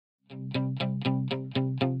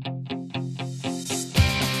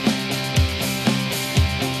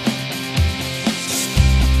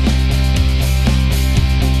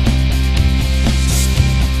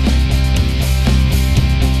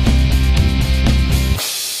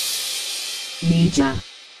Meejah.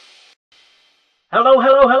 Hello,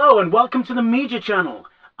 hello, hello, and welcome to the Meejah channel.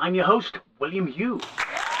 I'm your host, William Hugh.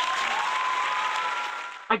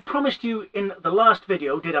 I promised you in the last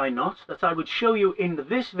video, did I not, that I would show you in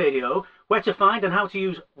this video where to find and how to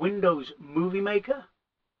use Windows Movie Maker?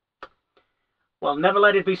 Well, never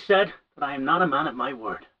let it be said that I am not a man of my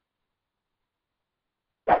word.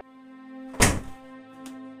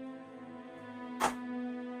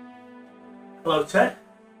 Hello, Ted.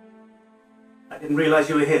 I didn't realize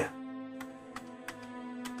you were here.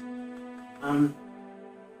 I'm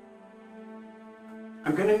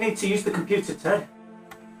going to need to use the computer, Ted.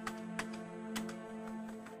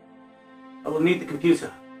 I will need the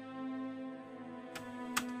computer.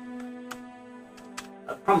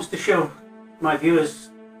 I promised to show my viewers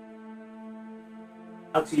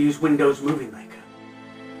how to use Windows Movie Maker.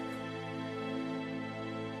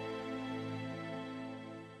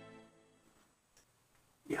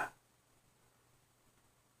 Yeah.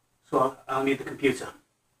 So I'll need the computer.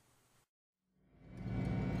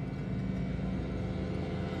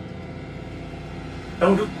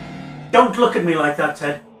 Don't look at me like that,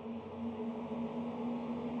 Ted.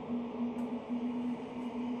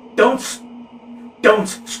 Don't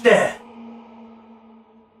stare.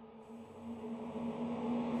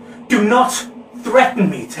 Do not threaten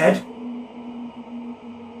me, Ted.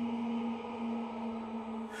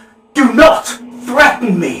 Do not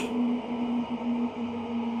threaten me.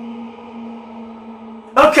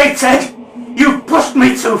 Okay, Ted, you pushed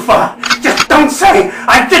me too far. Just don't say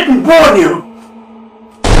I didn't warn you.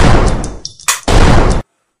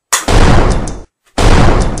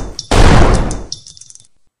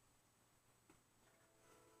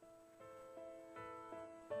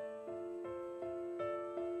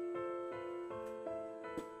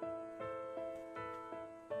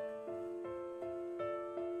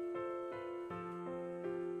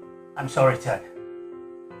 I'm sorry, Ted.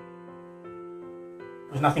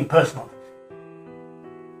 It was nothing personal.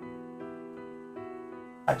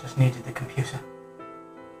 I just needed the computer.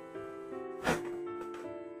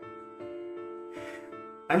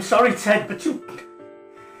 I'm sorry, Ted, but you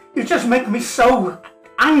just make me so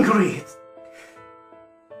angry.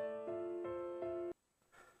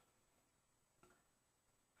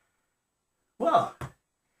 Well,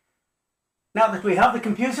 now that we have the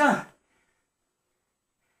computer,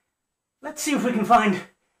 let's see if we can find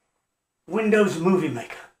Windows Movie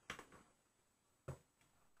Maker.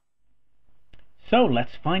 So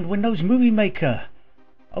let's find Windows Movie Maker.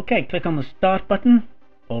 Okay, click on the Start button,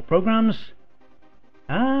 All Programs,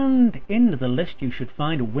 and in the list you should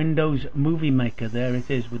find Windows Movie Maker. There it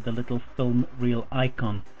is with the little film reel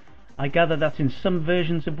icon. I gather that in some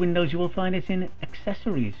versions of Windows you will find it in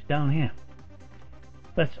Accessories down here.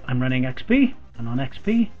 But I'm running XP, and on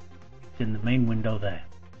XP it's in the main window there.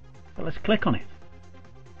 So let's click on it.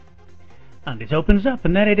 And it opens up,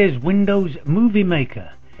 and there it is, Windows Movie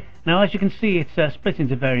Maker. Now as you can see, it's split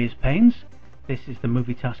into various panes. This is the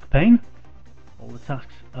movie task pane. All the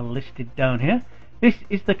tasks are listed down here. This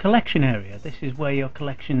is the collection area. This is where your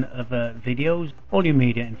collection of videos, all your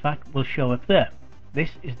media in fact, will show up there. This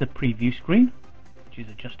is the preview screen, which is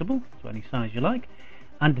adjustable to any size you like.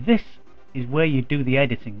 And this is where you do the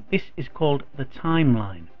editing. This is called the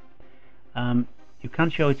timeline. You can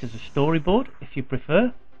show it as a storyboard if you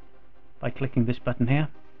prefer, by clicking this button here.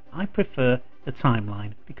 I prefer the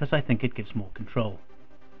timeline because I think it gives more control.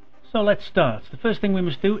 So let's start. The first thing we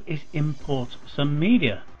must do is import some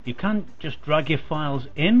media. You can just drag your files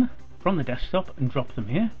in from the desktop and drop them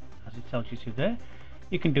here, as it tells you to there.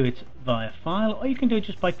 You can do it via file, or you can do it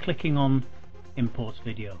just by clicking on Import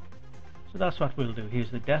Video. So that's what we'll do.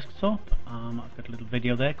 Here's the desktop. I've got a little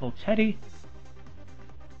video there called Teddy.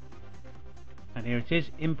 And here it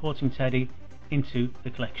is, importing Teddy into the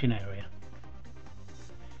collection area.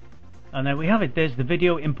 And there we have it, there's the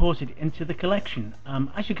video imported into the collection.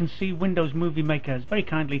 As you can see, Windows Movie Maker has very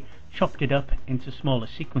kindly chopped it up into smaller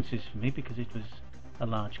sequences for me because it was a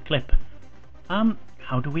large clip.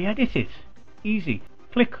 How do we edit it? Easy.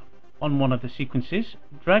 Click on one of the sequences,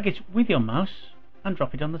 drag it with your mouse and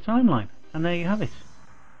drop it on the timeline. And there you have it.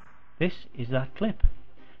 This is that clip.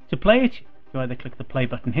 To play it, you either click the play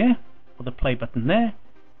button here or the play button there,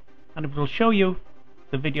 and it will show you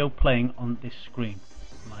the video playing on this screen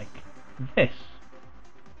like this.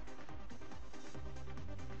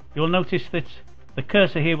 You'll notice that the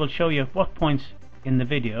cursor here will show you at what points in the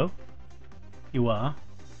video you are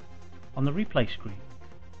on the replay screen.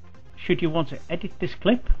 Should you want to edit this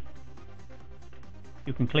clip,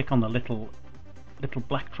 you can click on the little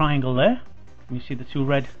black triangle there, and you see the two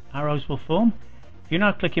red arrows will form. If you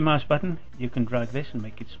now click your mouse button, you can drag this and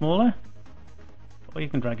make it smaller, or you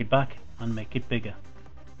can drag it back and make it bigger.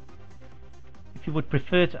 If you would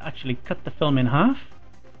prefer to actually cut the film in half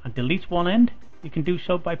and delete one end, you can do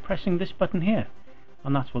so by pressing this button here,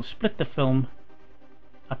 and that will split the film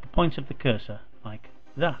at the points of the cursor like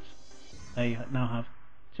that. There you now have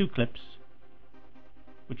two clips,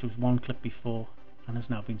 which was one clip before and has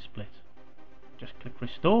now been split. Just click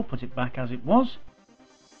restore, put it back as it was.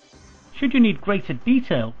 Should you need greater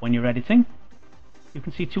detail when you're editing, you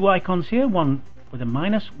can see two icons here, one with a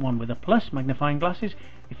minus, one with a plus, magnifying glasses.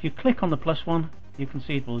 If you click on the plus one, you can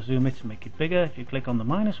see it will zoom it, make it bigger. If you click on the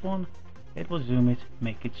minus one, it will zoom it,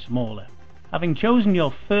 make it smaller. Having chosen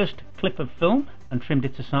your first clip of film and trimmed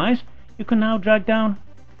it to size, you can now drag down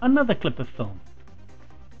another clip of film.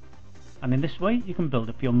 And in this way you can build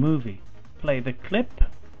up your movie. Play the clip,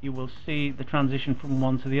 you will see the transition from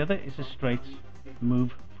one to the other is a straight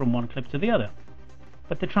move from one clip to the other.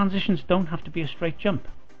 But the transitions don't have to be a straight jump.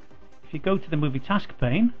 If you go to the movie task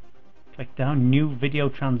pane, click down New Video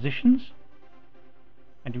Transitions,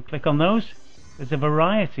 and you click on those, there's a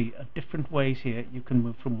variety of different ways here you can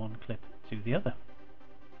move from one clip to the other.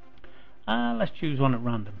 Let's choose one at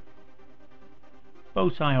random. Bow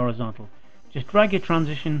tie horizontal. Just drag your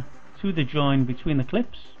transition to the join between the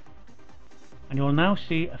clips, and you will now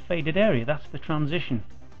see a faded area. That's the transition,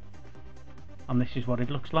 and this is what it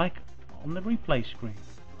looks like on the replay screen.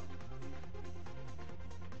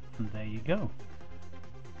 And there you go.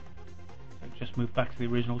 So just move back to the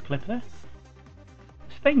original clip there.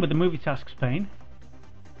 Staying with the movie tasks pane,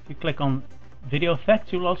 if you click on video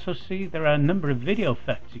effects, you'll also see there are a number of video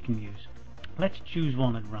effects you can use. Let's choose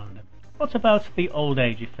one at random. What about the old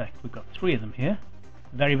age effect? We've got three of them here.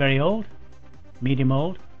 Very, very old, medium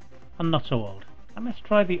old, and not so old. And let's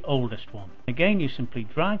try the oldest one. Again, you simply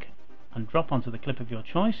drag and drop onto the clip of your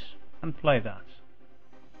choice and play that.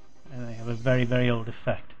 And they have a very, very old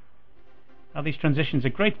effect. Now these transitions are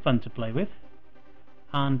great fun to play with,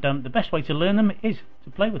 and the best way to learn them is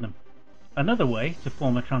to play with them. Another way to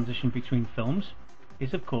form a transition between films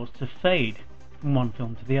is of course to fade from one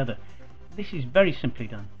film to the other. This is very simply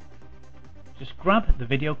done. Just grab the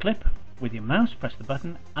video clip with your mouse, press the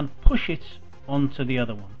button and push it onto the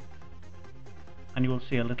other one, and you will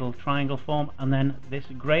see a little triangle form, and then this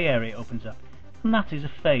grey area opens up, and that is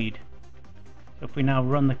a fade. So if we now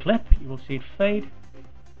run the clip, you will see it fade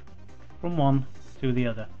from one to the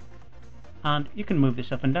other, and you can move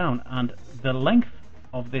this up and down, and the length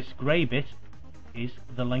of this grey bit is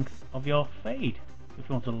the length of your fade. If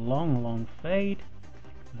you want a long fade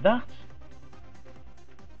like that,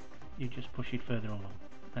 you just push it further along.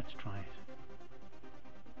 Let's try it.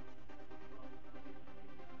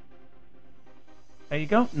 There you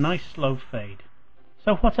go, nice slow fade.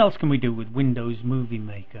 So what else can we do with Windows Movie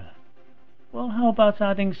Maker? Well, how about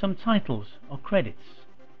adding some titles or credits?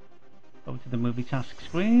 Over to the movie task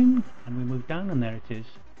screen, and we move down, and there it is,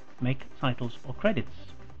 make titles or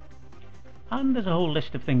credits. And there's a whole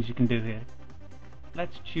list of things you can do here.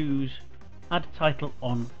 Let's choose add title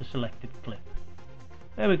on the selected clip.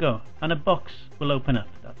 There we go, and a box will open up.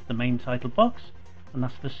 That's the main title box, and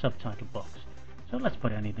that's the subtitle box. So let's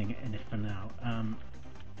put anything in it for now.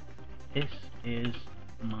 This is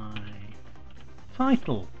my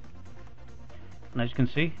title, and as you can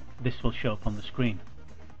see, this will show up on the screen.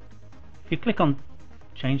 If you click on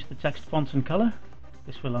change the text fonts and color,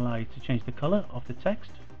 this will allow you to change the color of the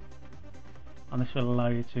text, and this will allow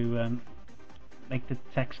you to make the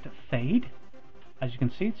text fade. As you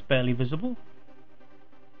can see, it's barely visible.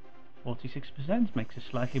 46% makes it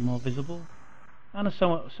slightly more visible, and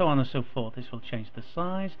so on and so forth. This will change the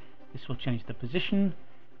size, this will change the position.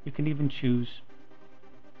 You can even choose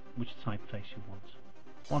which typeface you want.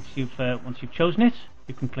 Once you've chosen it,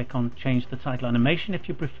 you can click on change the title animation if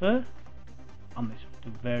you prefer, and this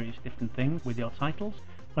will do various different things with your titles.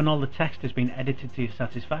 When all the text has been edited to your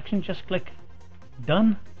satisfaction, just click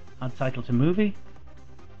done, add title to movie,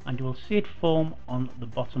 and you will see it form on the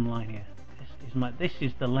bottom line here. This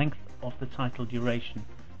is the length of the title duration.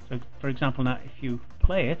 So for example, now if you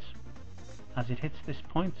play it, as it hits this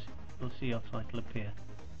point, you'll see your title appear.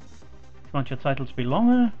 If you want your title to be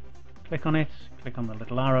longer, click on it, click on the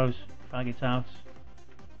little arrows, drag it out,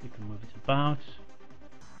 you can move it about,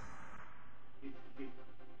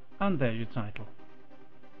 and there's your title.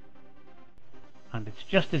 And it's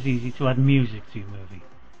just as easy to add music to your movie.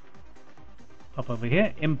 Pop over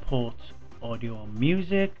here, import audio or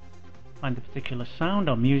music, find the particular sound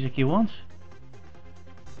or music you want,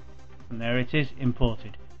 and there it is,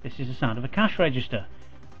 imported. This is the sound of a cash register.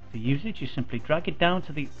 To use it, you simply drag it down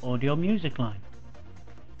to the audio music line,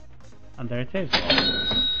 and there it is.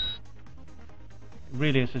 It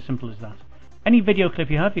really is as simple as that. Any video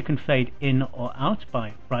clip you have, you can fade in or out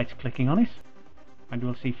by right-clicking on it, and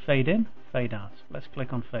you'll see fade in, fade out. Let's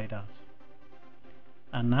click on fade out.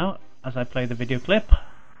 And now, as I play the video clip,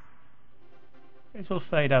 it will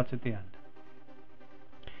fade out at the end.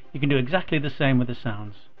 You can do exactly the same with the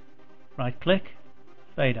sounds. Right-click,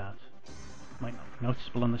 fade out. Might not be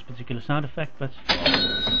noticeable on this particular sound effect, but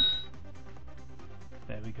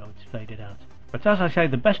there we go, it's faded out. But as I say,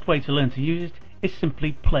 the best way to learn to use it is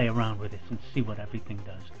simply play around with it and see what everything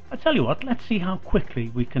does. I tell you what, let's see how quickly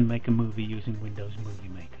we can make a movie using Windows Movie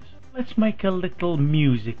Makers. Let's make a little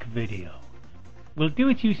music video. We'll do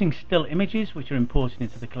it using still images, which are imported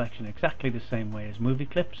into the collection exactly the same way as movie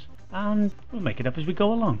clips, and we'll make it up as we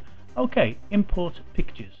go along. Okay, import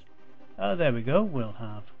pictures. There we go.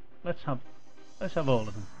 Let's have all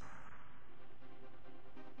of them.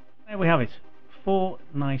 There we have it. 4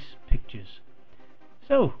 nice pictures.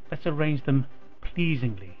 So let's arrange them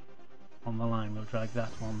pleasingly on the line. We'll drag that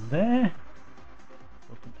one there.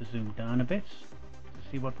 We'll put the zoom down a bit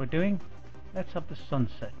to see what we're doing. Let's have the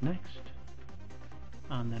sunset next,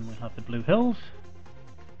 and then we'll have the blue hills,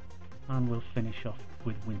 and we'll finish off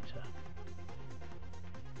with winter.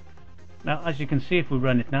 Now, as you can see, if we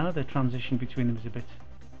run it now, the transition between them is a bit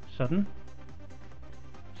sudden.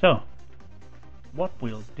 So what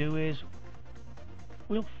we'll do is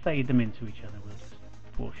we'll fade them into each other. We'll just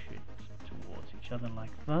push it towards each other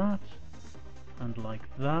like that, and like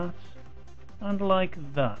that, and like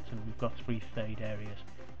that, and we've got 3 fade areas.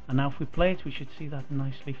 And now if we play it, we should see that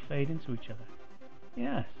nicely fade into each other.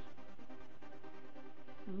 Yes,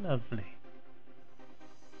 lovely.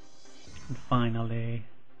 And finally,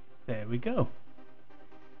 there we go.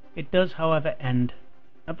 It does, however, end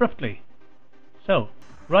abruptly. So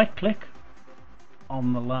right click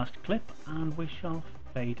on the last clip and we shall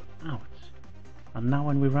fade out. And now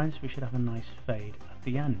when we run it, we should have a nice fade at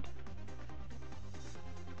the end.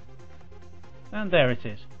 And there it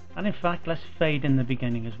is. And in fact, let's fade in the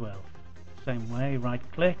beginning as well. Same way, right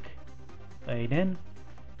click, fade in,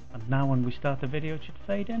 and now when we start the video it should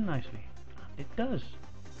fade in nicely. And it does.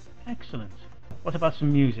 Excellent. What about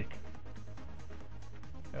some music?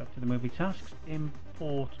 Go up to the movie tasks,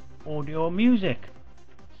 import audio music.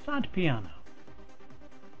 Sad piano.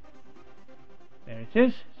 There it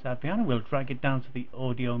is, sad piano. We'll drag it down to the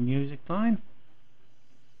audio music line,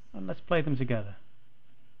 and let's play them together.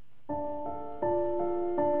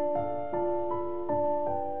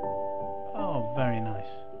 Oh, very nice.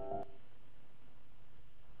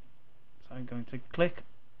 So I'm going to click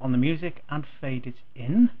on the music and fade it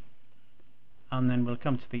in, and then we'll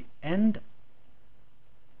come to the end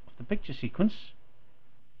of the picture sequence,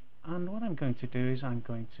 and what I'm going to do is I'm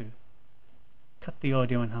going to cut the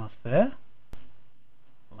audio in half there,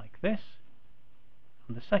 like this,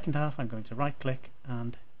 and the second half I'm going to right click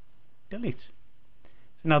and delete.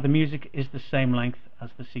 So now the music is the same length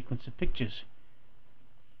as the sequence of pictures,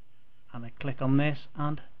 and I click on this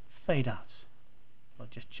and fade out. I'll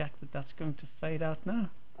just check that that's going to fade out now.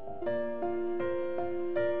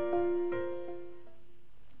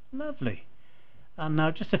 Lovely. And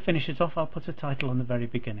now just to finish it off, I'll put a title on the very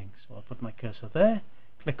beginning. So I'll put my cursor there,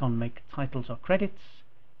 click on make titles or credits,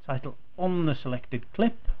 title on the selected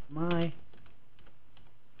clip, my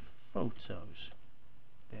photos.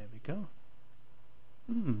 There we go.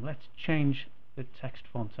 Let's change the text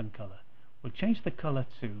font and color. We'll change the color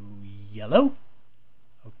to yellow.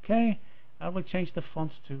 Okay, and we'll change the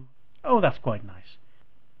font to, oh, that's quite nice.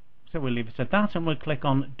 So we'll leave it at that, and we'll click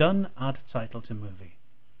on done, add title to movie,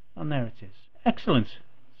 and there it is. Excellent.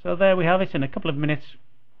 So there we have it. In a couple of minutes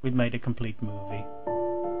we've made a complete movie.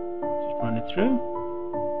 Just run it through.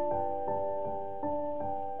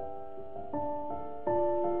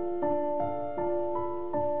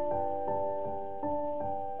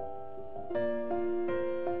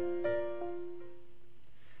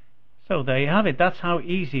 So there you have it. That's how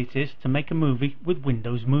easy it is to make a movie with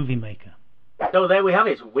Windows Movie Maker. So there we have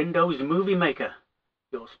it, Windows Movie Maker,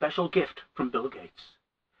 your special gift from Bill Gates.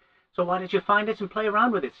 So why don't you find it and play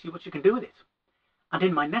around with it, see what you can do with it. And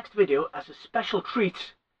in my next video, as a special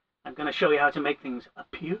treat, I'm going to show you how to make things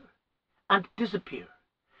appear and disappear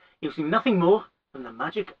using nothing more than the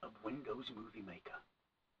magic of Windows Movie Maker.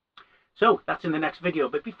 So that's in the next video,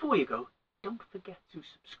 but before you go, don't forget to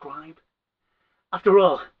subscribe. After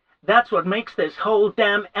all, that's what makes this whole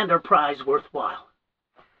damn enterprise worthwhile.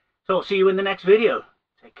 So I'll see you in the next video.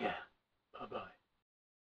 Take care. Bye-bye.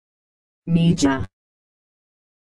 Meejah.